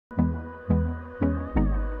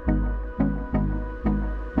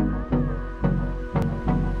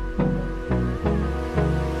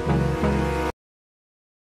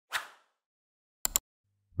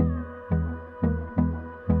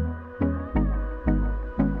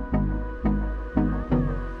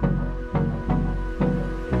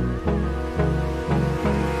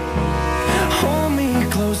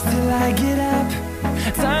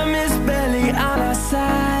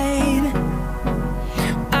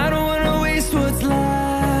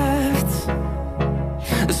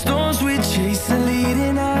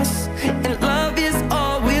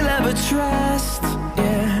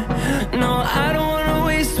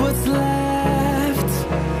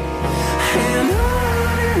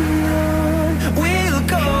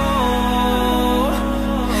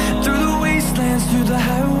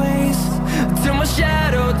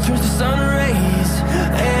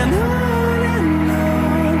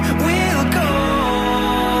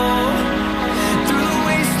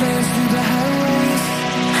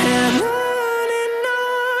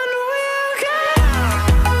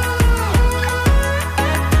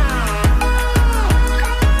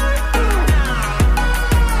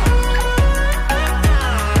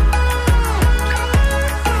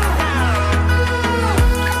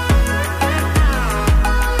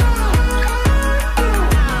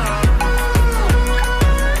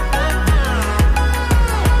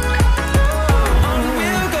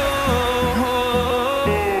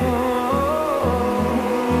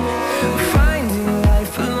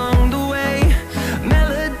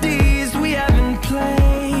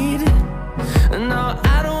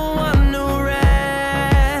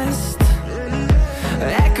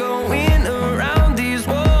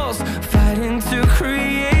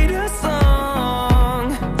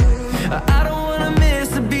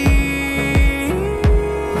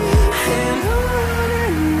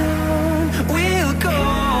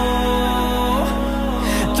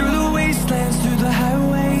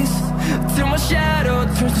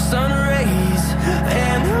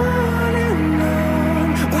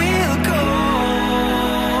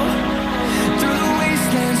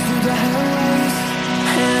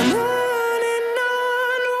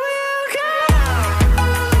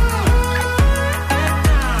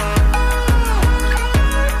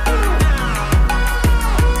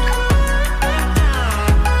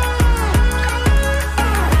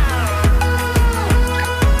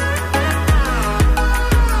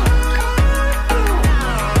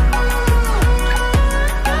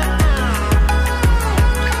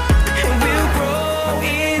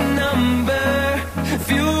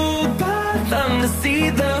to see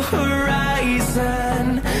the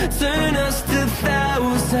horizon, turn us to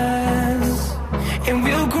thousands, and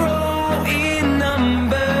we'll grow in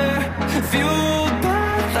number, fueled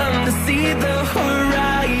by them to see the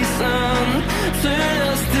horizon, turn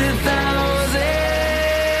us to thousands.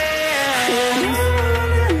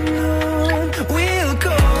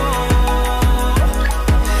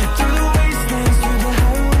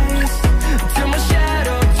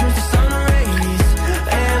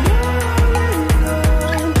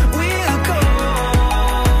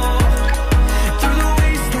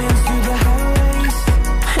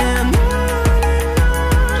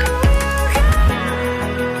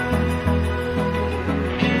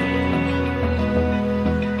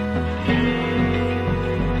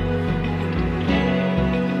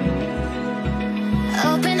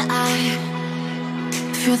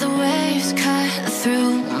 Feel the waves cut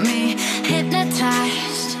through me,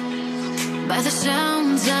 hypnotized by the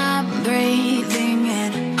sounds I'm breathing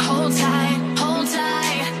in. Hold tight,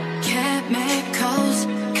 chemicals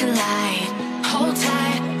collide. Hold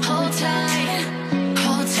tight, hold tight,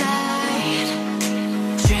 hold tight.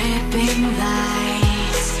 Dripping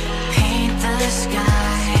lights paint the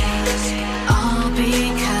skies, all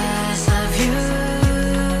because of you.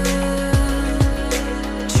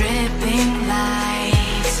 Dripping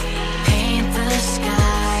lights paint the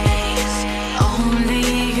skies, only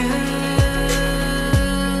you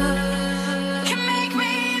can make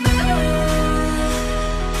me move.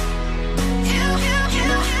 You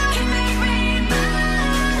can make me move.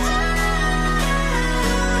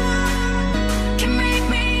 Can make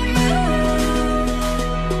me move.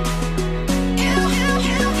 You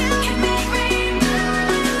can make me move.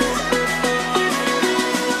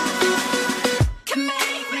 Can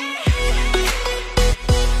make me.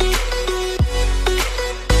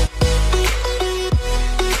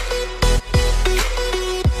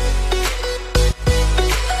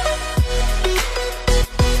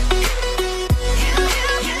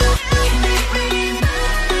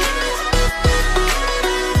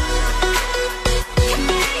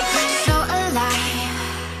 So alive,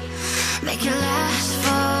 make it last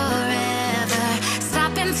forever.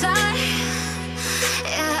 Stop in time,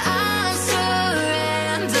 yeah, I'm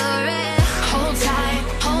surrendering. Hold tight,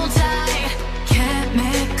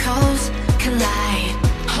 chemicals collide.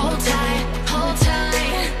 Hold tight, hold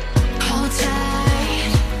tight, hold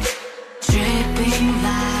tight. Dripping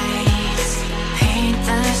lights paint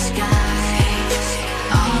the skies,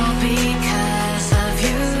 all because of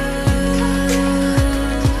you.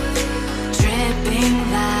 Dripping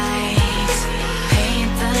lights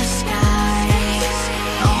paint the skies,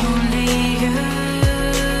 only you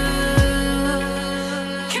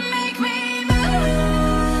can make me move.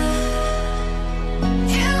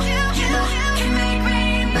 You can make me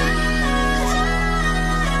move.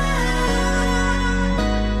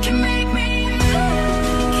 Can make me move.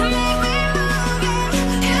 Can make me move.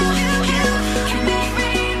 You can make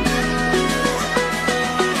me move.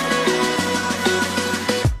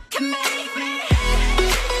 Can make me.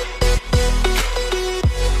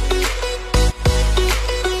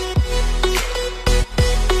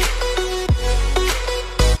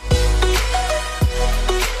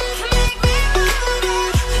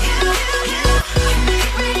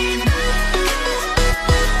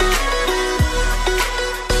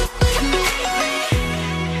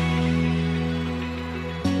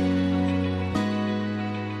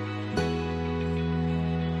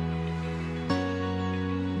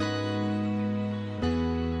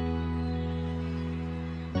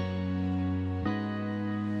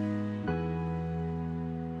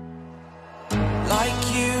 Like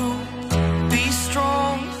you, be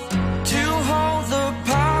strong to hold the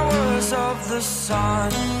powers of the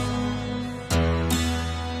sun.